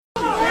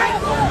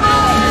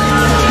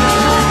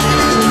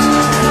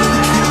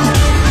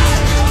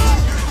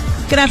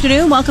Good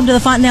afternoon. Welcome to the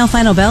Fontandale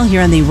Final Bell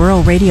here on the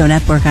Rural Radio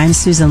Network. I'm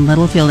Susan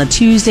Littlefield. A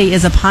Tuesday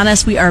is upon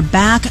us. We are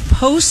back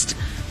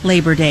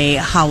post-Labor Day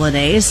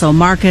holiday, so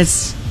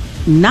markets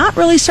not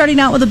really starting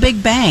out with a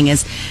big bang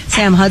as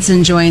Sam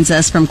Hudson joins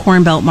us from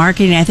Cornbelt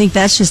Marketing. I think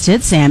that's just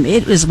it, Sam.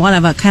 It was one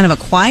of a kind of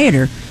a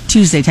quieter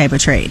Tuesday type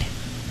of trade.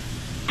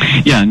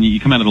 Yeah, and you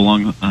come out of a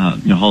long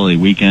holiday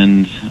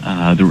weekend.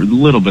 There was a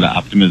little bit of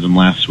optimism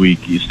last week,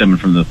 stemming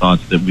from the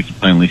thoughts that we could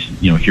finally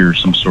hear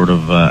some sort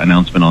of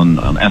announcement on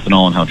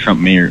ethanol and how Trump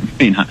may or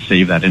may not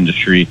save that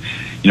industry.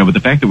 But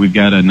the fact that we've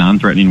got a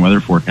non-threatening weather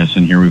forecast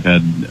in here, we've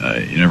had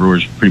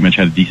everywhere's pretty much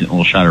had a decent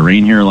little shot of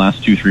rain here the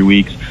last 2-3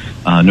 weeks.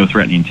 No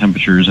threatening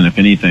temperatures, and if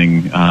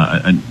anything,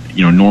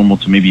 normal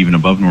to maybe even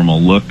above normal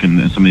look,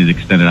 and some of these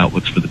extended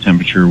outlooks for the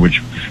temperature,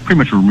 which pretty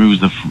much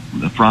removes the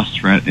frost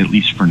threat, at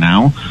least for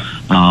now.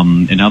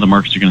 And now the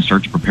markets are going to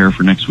start to prepare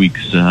for next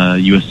week's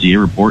USDA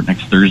report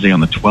next Thursday on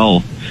the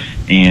 12th.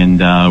 And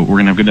we're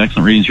going to have good,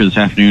 excellent readings here this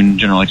afternoon.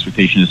 General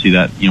expectation to see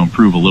that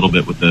improve a little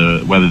bit with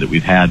the weather that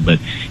we've had. But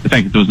the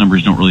fact that those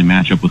numbers don't really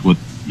match up with what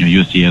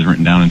USDA has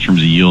written down in terms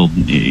of yield,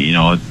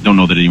 I don't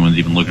know that anyone's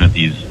even looking at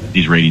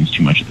these ratings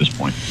too much at this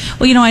point.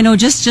 Well, I know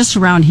just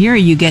around here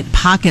you get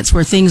pockets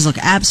where things look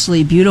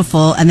absolutely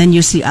beautiful, and then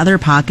you see other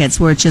pockets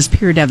where it's just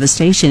pure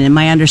devastation. And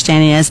my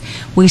understanding is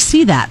we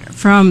see that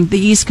from the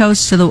East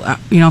Coast to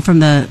the from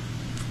the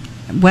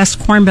West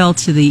Corn Belt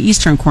to the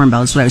Eastern Corn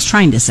Belt is what I was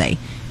trying to say.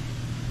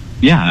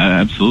 Yeah,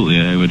 absolutely.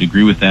 I would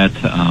agree with that.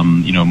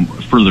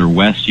 Further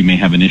west, you may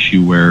have an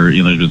issue where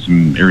there's been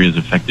some areas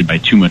affected by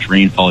too much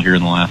rainfall here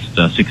in the last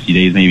 60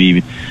 days, maybe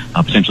even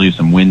potentially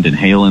some wind and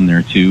hail in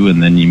there too.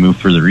 And then you move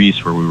further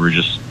east where we were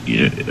just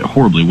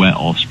horribly wet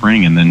all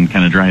spring, and then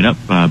kind of dried up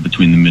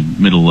between the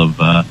middle of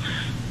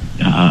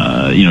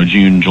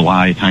June,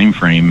 July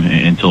timeframe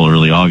until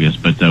early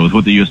August. But with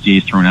what the USDA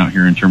is throwing out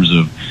here in terms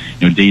of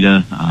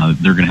data,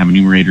 they're going to have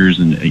enumerators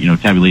and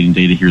tabulating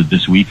data here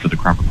this week for the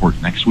crop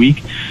report next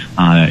week.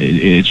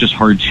 It's just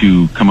hard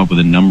to come up with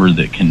a number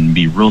that can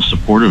be real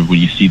supportive when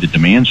you see the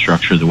demand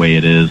structure the way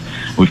it is.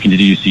 We've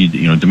continued to see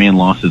demand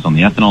losses on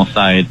the ethanol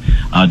side,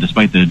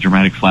 despite the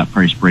dramatic flat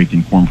price break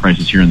in corn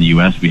prices here in the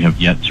U.S. We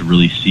have yet to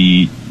really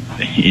see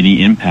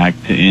any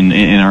impact in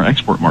our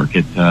export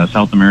market.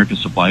 South America's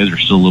supplies are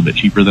still a little bit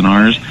cheaper than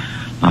ours.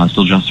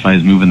 Still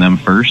justifies moving them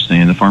first,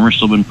 and the farmer's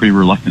still been pretty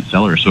reluctant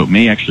sellers. So it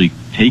may actually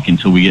take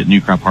until we get new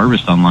crop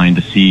harvest online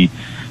to see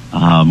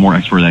more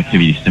export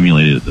activity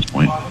stimulated at this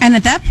point. And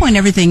at that point,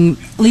 everything,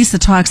 at least the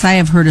talks I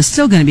have heard, is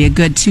still going to be a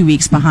good 2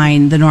 weeks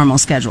behind the normal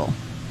schedule.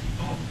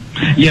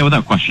 Yeah,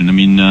 without question. I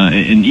mean,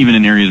 and even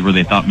in areas where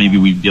they thought maybe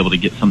we'd be able to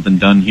get something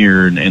done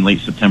here in late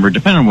September,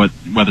 depending on what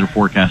weather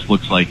forecast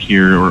looks like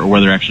here or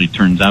whether it actually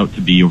turns out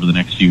to be over the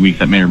next few weeks,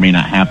 that may or may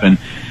not happen.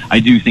 I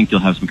do think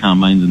you'll have some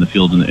combines in the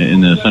field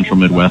in the central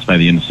Midwest by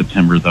the end of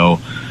September, though,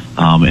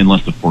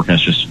 unless the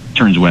forecast just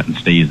turns wet and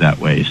stays that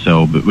way.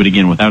 So, but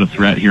again, without a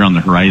threat here on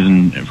the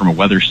horizon from a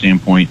weather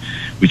standpoint,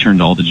 we turn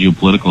to all the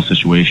geopolitical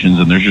situations,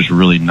 and there's just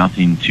really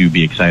nothing to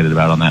be excited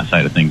about on that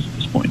side of things at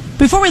this point.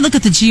 Before we look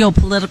at the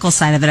geopolitical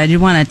side of it, I did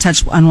want to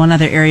touch on one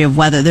other area of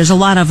weather. There's a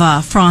lot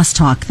of frost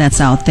talk that's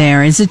out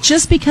there. Is it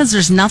just because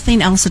there's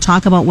nothing else to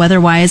talk about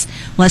weather-wise,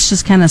 let's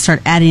just kind of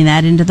start adding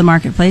that into the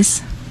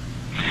marketplace?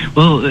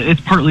 Well,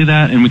 it's partly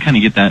that, and we kind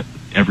of get that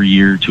every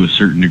year to a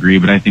certain degree,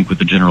 but I think with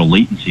the general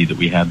latency that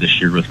we had this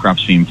year with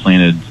crops being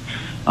planted,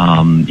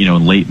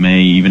 in late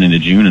May, even into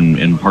June,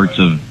 and parts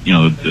of,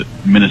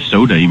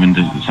 Minnesota, even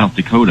to South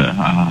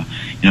Dakota,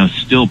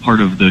 still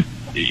part of the,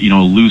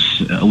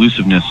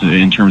 elusiveness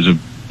in terms of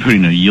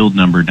putting a yield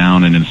number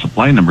down and a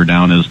supply number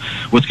down is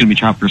what's going to be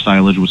chopped for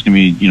silage, what's going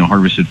to be,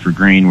 harvested for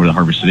grain, what the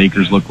harvested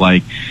acres look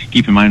like.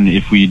 Keep in mind,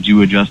 if we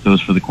do adjust those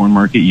for the corn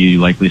market, you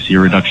likely see a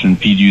reduction in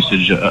feed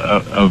usage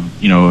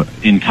of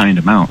in-kind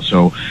amount.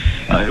 So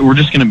we're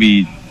just going to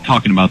be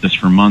talking about this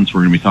for months.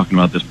 We're going to be talking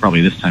about this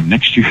probably this time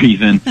next year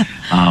even.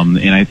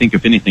 And I think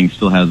if anything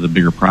still has a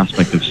bigger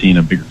prospect of seeing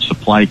a bigger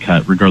supply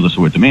cut, regardless of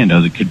what demand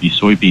does. It could be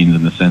soybeans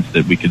in the sense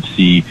that we could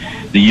see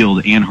the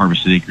yield and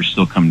harvested acres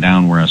still come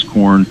down, whereas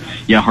corn,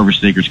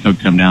 harvested acres could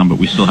come down, but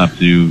we still have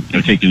to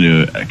take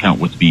into account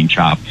what's being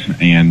chopped.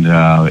 And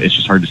it's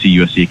just hard to see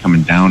USDA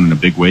coming down in a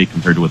big way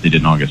compared to what they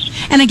did in August.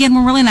 And again,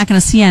 we're really not going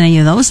to see any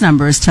of those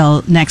numbers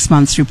till next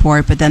month's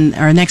report,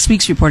 or next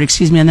week's report,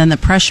 and then the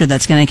pressure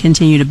that's going to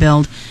continue to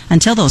build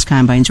until those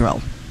combines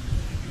roll.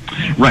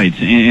 Right,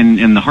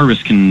 and the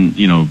harvest can,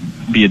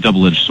 be a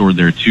double-edged sword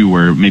there too,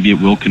 where maybe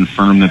it will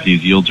confirm that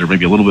these yields are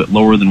maybe a little bit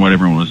lower than what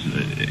everyone was,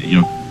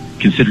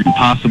 considering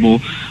possible.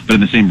 But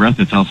in the same breath,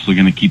 it's also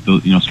going to keep the,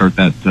 start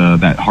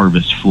that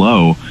harvest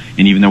flow.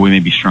 And even though we may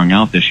be strung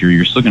out this year,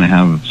 you're still going to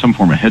have some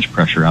form of hedge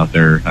pressure out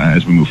there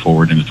as we move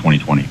forward into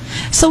 2020.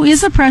 So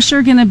is the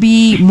pressure going to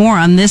be more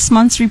on this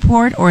month's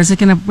report, or is it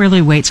going to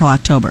really wait till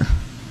October?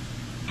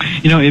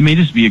 It may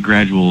just be a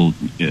gradual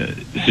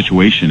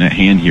situation at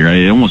hand here.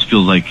 It almost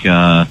feels like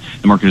the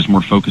market is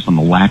more focused on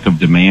the lack of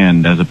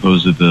demand as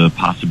opposed to the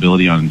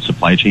possibility on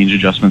supply chain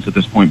adjustments at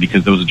this point,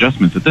 because those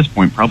adjustments at this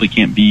point probably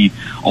can't be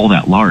all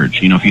that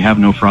large. If you have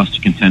no frost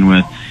to contend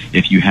with,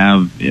 if you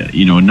have,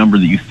 a number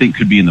that you think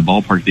could be in the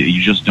ballpark that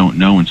you just don't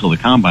know until the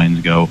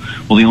combines go,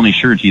 well, the only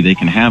surety they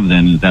can have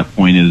then at that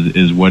point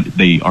is what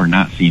they are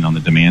not seeing on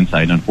the demand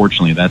side.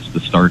 Unfortunately, that's the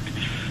stark,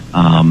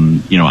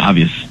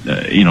 obvious,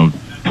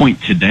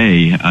 point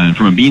today.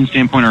 From a bean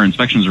standpoint, our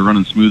inspections are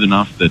running smooth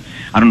enough that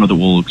I don't know that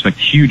we'll expect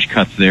huge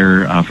cuts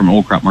there from an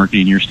old crop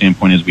marketing year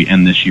standpoint as we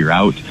end this year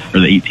out, or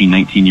the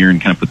 18-19 year,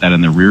 and kind of put that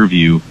in the rear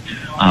view.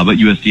 But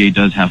USDA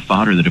does have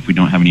fodder that if we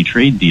don't have any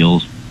trade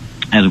deals,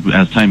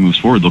 as time moves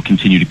forward, they'll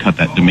continue to cut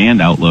that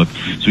demand outlook.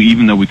 So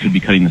even though we could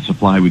be cutting the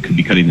supply, we could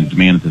be cutting the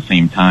demand at the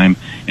same time,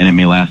 and it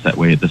may last that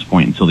way at this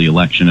point until the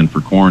election. And for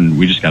corn,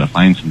 we just got to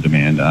find some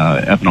demand.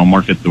 Ethanol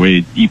market, the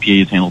way EPA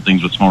has handled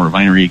things with small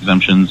refinery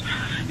exemptions,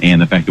 and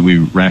the fact that we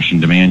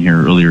rationed demand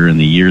here earlier in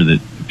the year that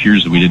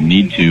appears that we didn't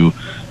need to,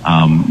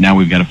 now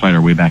we've got to fight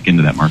our way back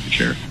into that market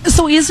share.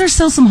 So is there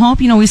still some hope?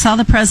 We saw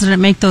the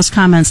president make those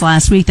comments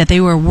last week that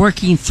they were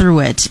working through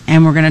it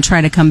and we're going to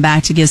try to come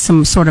back to give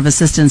some sort of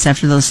assistance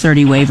after those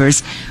 30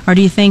 waivers. Or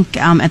do you think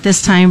at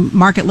this time,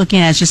 market looking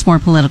at it's just more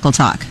political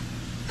talk?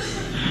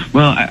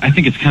 Well, I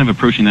think it's kind of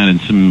approaching that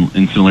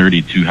in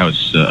similarity to how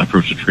it's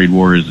approached the trade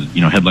war.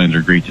 Headlines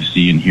are great to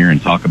see and hear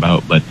and talk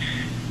about, but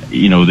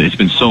it's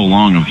been so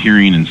long of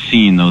hearing and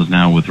seeing those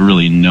now with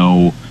really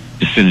no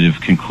definitive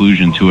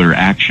conclusion to it or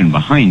action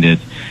behind it,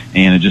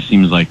 and it just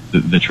seems like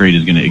the trade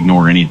is going to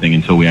ignore anything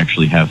until we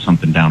actually have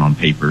something down on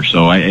paper.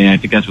 So I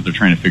think that's what they're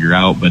trying to figure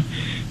out, but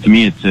to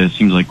me it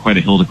seems like quite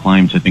a hill to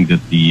climb to think that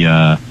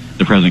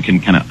the president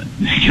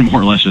can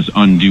more or less just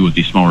undo what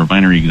these small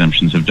refinery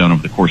exemptions have done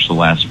over the course of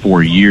the last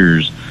 4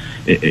 years.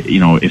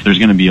 If there's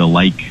going to be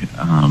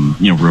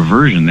a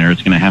reversion there,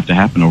 it's going to have to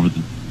happen over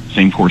the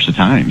same course of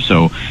time.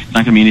 So it's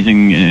not going to be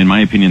anything, in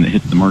my opinion, that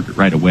hits the market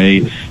right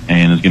away,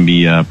 and it's going to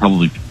be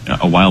probably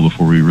a while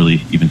before we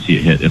really even see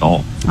it hit at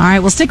all. All right,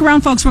 well, stick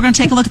around, folks. We're going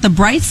to take a look at the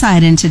bright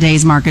side in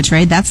today's market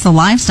trade. That's the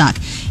livestock.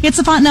 It's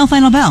the Fontenelle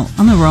Final Bell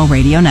on the Rural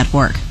Radio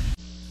Network.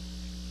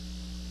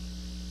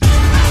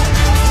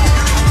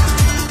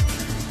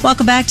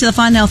 Welcome back to the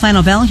Fontenelle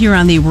Final Bell here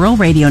on the Rural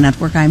Radio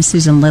Network. I'm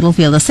Susan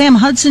Littlefield. Sam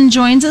Hudson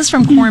joins us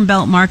from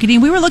Cornbelt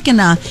Marketing. We were looking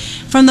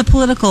from the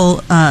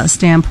political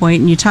standpoint,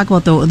 and you talk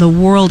about the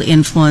world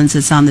influence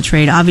that's on the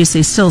trade.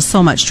 Obviously, still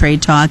so much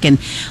trade talk and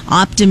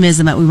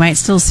optimism that we might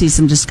still see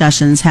some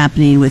discussions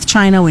happening with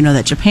China. We know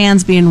that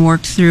Japan's being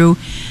worked through.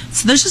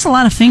 So there's just a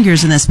lot of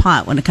fingers in this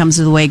pot when it comes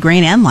to the way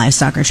grain and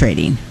livestock are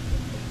trading.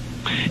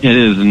 Yeah, it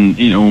is, and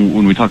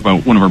when we talk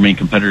about one of our main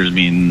competitors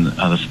being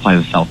the supplies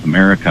of South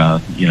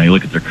America, you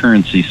look at their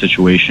currency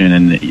situation,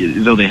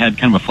 and though they had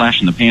kind of a flash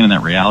in the pan in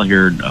that real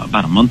here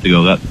about a month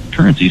ago, that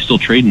currency is still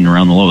trading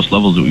around the lowest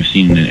levels that we've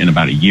seen in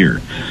about a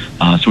year.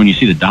 So when you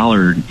see the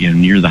dollar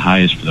near the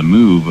highs for the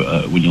move,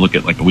 when you look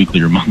at like a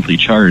weekly or monthly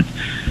chart,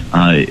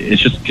 it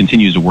just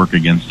continues to work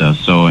against us.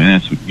 So, and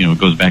that's it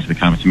goes back to the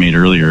comments you made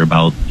earlier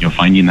about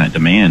finding that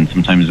demand.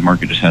 Sometimes the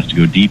market just has to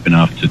go deep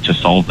enough to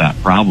solve that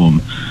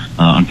problem.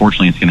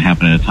 Unfortunately, it's going to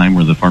happen at a time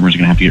where the farmers are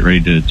going to have to get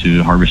ready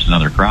to harvest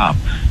another crop.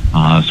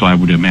 So I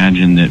would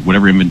imagine that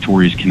whatever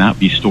inventories cannot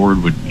be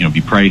stored would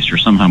be priced or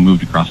somehow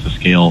moved across the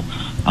scale,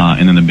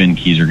 and then the bin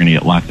keys are going to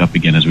get locked up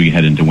again as we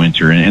head into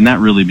winter. And that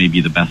really may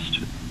be the best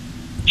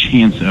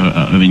chance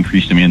of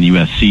increased demand in the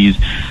U.S. sees.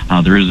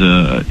 There is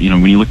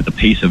when you look at the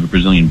pace of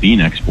Brazilian bean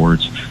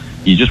exports,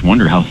 you just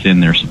wonder how thin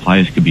their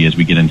supplies could be as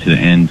we get into the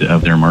end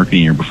of their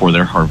marketing year before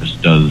their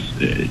harvest does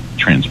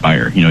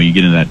transpire. You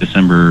get into that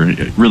December,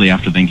 really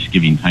after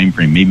Thanksgiving time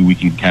frame, maybe we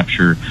can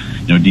capture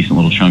a decent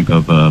little chunk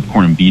of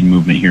corn and bean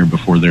movement here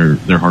before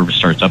their harvest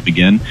starts up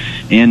again.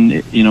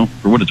 And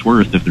for what it's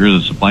worth, if there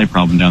is a supply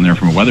problem down there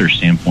from a weather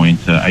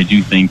standpoint, I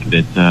do think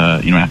that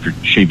after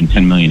shaving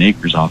 10 million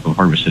acres off of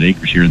harvested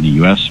acres here in the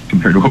U.S.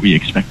 compared to what we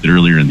expected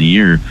earlier in the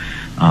year,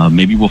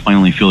 maybe we'll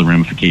finally feel the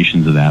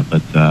ramifications of that,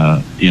 but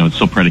it's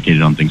still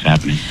predicated on things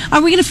happening.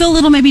 Are we going to feel a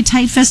little maybe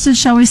tight-fisted,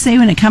 shall we say,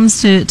 when it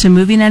comes to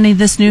moving any of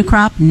this new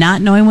crop,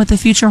 not knowing what the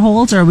future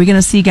holds, or are we going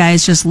to see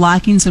guys just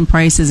locking some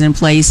prices in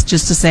place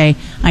just to say,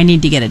 I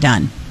need to get it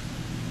done?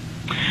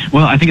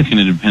 Well, I think it's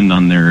going to depend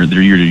on their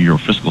year-to-year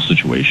fiscal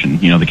situation.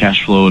 The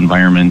cash flow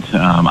environment,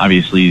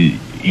 obviously,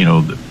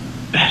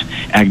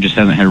 ag just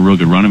hasn't had a real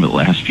good run of it the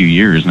last few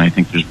years, and I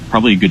think there's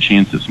probably a good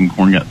chance that some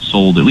corn got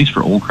sold, at least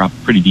for old crop,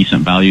 pretty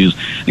decent values.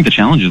 I think the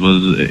challenge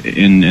was,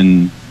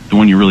 in the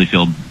one you really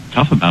feel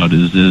tough about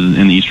is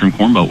in the Eastern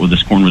Cornbelt where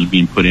this corn was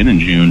being put in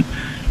June.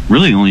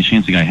 Really, the only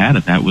chance the guy had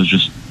at that was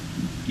just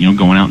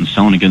going out and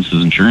selling against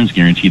his insurance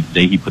guarantee the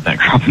day he put that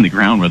crop in the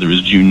ground, whether it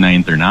was June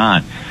 9th or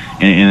not.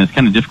 And it's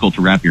kind of difficult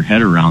to wrap your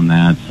head around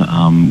that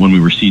when we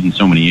were seeding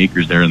so many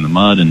acres there in the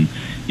mud, and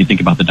you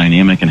think about the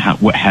dynamic and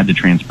what had to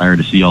transpire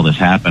to see all this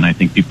happen. I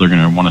think people are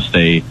going to want to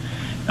stay,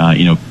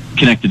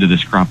 connected to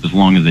this crop as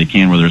long as they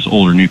can, whether it's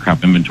old or new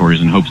crop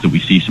inventories, in hopes that we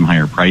see some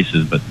higher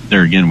prices. But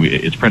there again,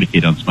 it's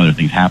predicated on some other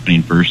things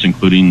happening first,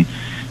 including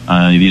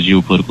these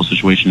geopolitical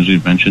situations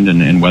we've mentioned,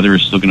 and weather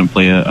is still going to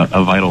play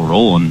a vital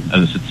role. And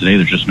as I said today,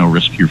 there's just no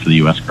risk here for the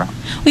U.S. crop.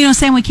 Well,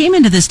 Sam, we came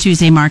into this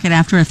Tuesday market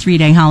after a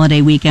 3-day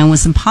holiday weekend with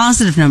some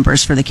positive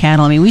numbers for the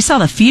cattle. I mean, we saw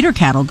the feeder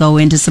cattle go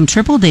into some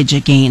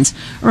triple-digit gains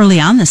early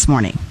on this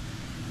morning.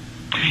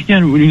 Yeah,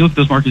 and when you look at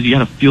those markets, you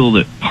got to feel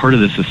that part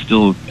of this is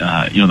still,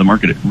 the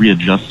market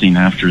readjusting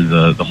after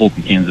the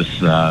Holcomb, Kansas,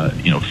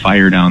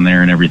 fire down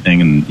there and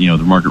everything, and the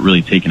market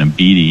really taking a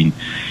beating.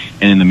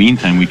 And in the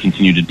meantime, we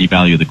continue to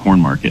devalue the corn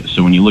market.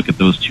 So when you look at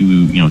those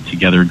two,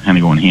 together, kind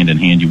of going hand in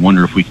hand, you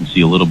wonder if we can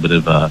see a little bit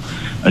of a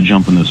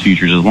jump in those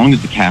futures, as long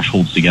as the cash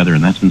holds together.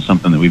 And that's been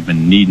something that we've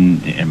been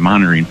needing and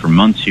monitoring for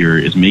months here,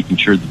 is making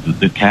sure that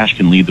the cash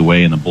can lead the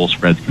way and the bull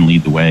spreads can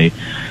lead the way.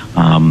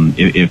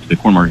 If the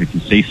corn market can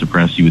stay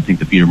suppressed, you would think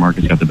the feeder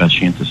market's got the best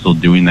chance of still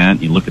doing that.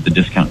 You look at the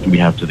discount we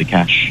have to the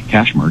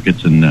cash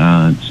markets, and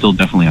it's still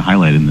definitely a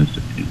highlight in this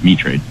meat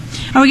trade.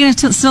 Are we going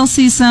to still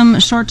see some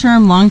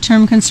short-term,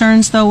 long-term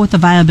concerns, though, with the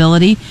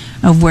viability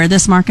of where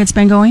this market's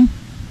been going?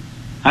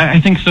 I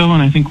think so,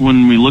 and I think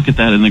when we look at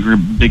that in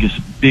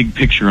the big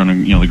picture on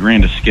the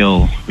grandest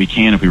scale we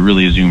can, if we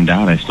really zoomed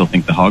out, I still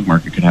think the hog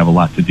market could have a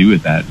lot to do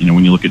with that.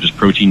 When you look at just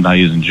protein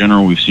values in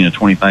general, we've seen a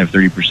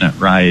 25-30%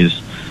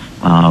 rise.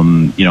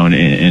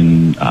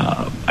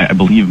 I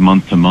believe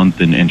month to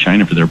month in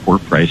China for their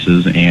pork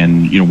prices,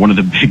 and one of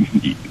the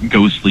big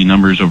ghostly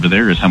numbers over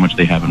there is how much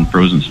they have in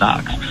frozen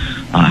stocks.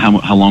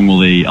 How long will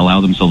they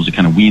allow themselves to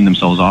kind of wean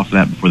themselves off of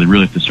that before they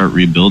really have to start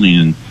rebuilding?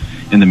 And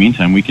in the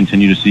meantime, we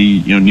continue to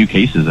see new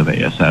cases of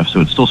ASF,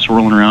 so it's still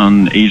swirling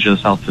around Asia,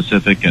 South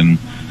Pacific, and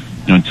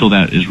until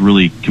that is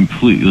really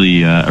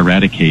completely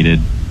eradicated,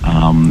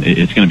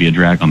 it's going to be a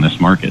drag on this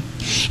market.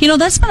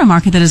 That's been a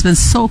market that has been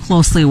so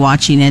closely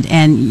watching it,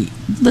 and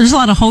there's a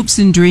lot of hopes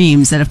and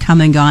dreams that have come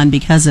and gone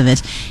because of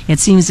it. It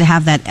seems to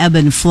have that ebb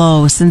and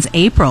flow since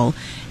April,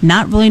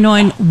 not really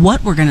knowing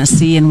what we're going to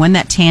see and when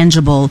that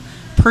tangible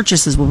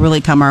purchases will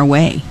really come our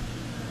way.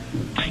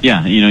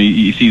 Yeah,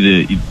 you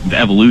see the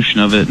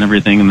evolution of it and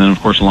everything, and then, of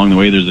course, along the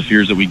way, there's the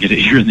fears that we get it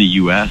here in the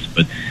U.S.,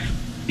 but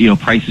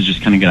prices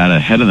just kind of got out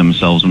ahead of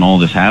themselves when all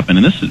this happened,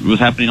 and this was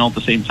happening all at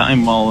the same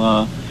time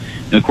while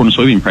corn and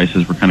soybean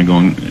prices were kind of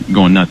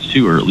going nuts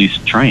too, or at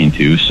least trying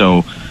to.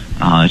 So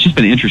it's just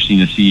been interesting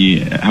to see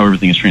how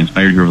everything has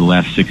transpired here over the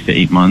last 6 to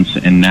 8 months,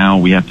 and now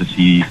we have to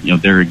see,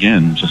 there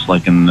again, just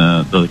like in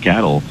the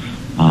cattle,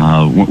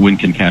 when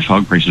can cash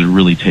hog prices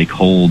really take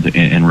hold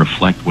and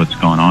reflect what's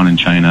going on in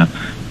China?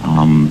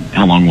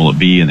 How long will it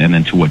be, and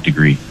then to what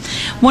degree?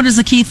 What is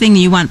the key thing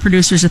you want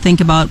producers to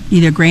think about,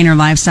 either grain or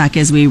livestock,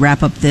 as we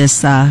wrap up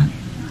this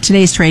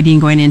today's trading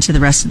going into the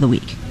rest of the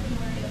week?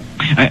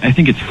 I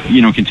think it's,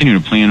 continue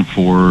to plan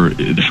for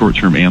the short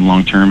term and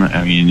long term.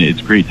 I mean,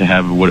 it's great to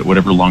have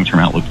whatever long term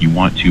outlook you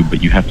want to,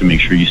 but you have to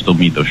make sure you still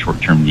meet those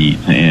short term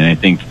needs. And I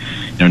think,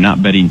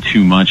 not betting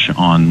too much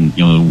on,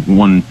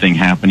 one thing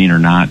happening or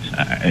not,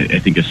 I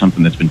think is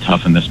something that's been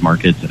tough in this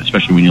market,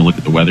 especially when you look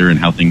at the weather and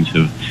how things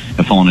have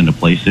fallen into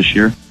place this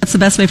year. What's the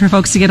best way for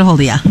folks to get a hold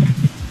of you?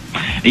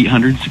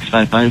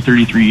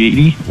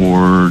 800-655-3380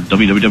 or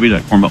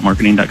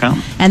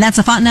www.cornbeltmarketing.com. And that's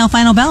a Fontenelle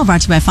Final Bell,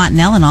 brought to you by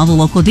Fontenelle and all the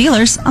local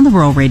dealers on the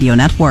Rural Radio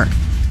Network.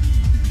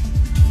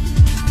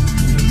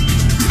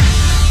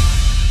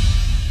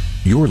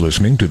 You're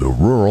listening to the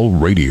Rural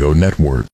Radio Network.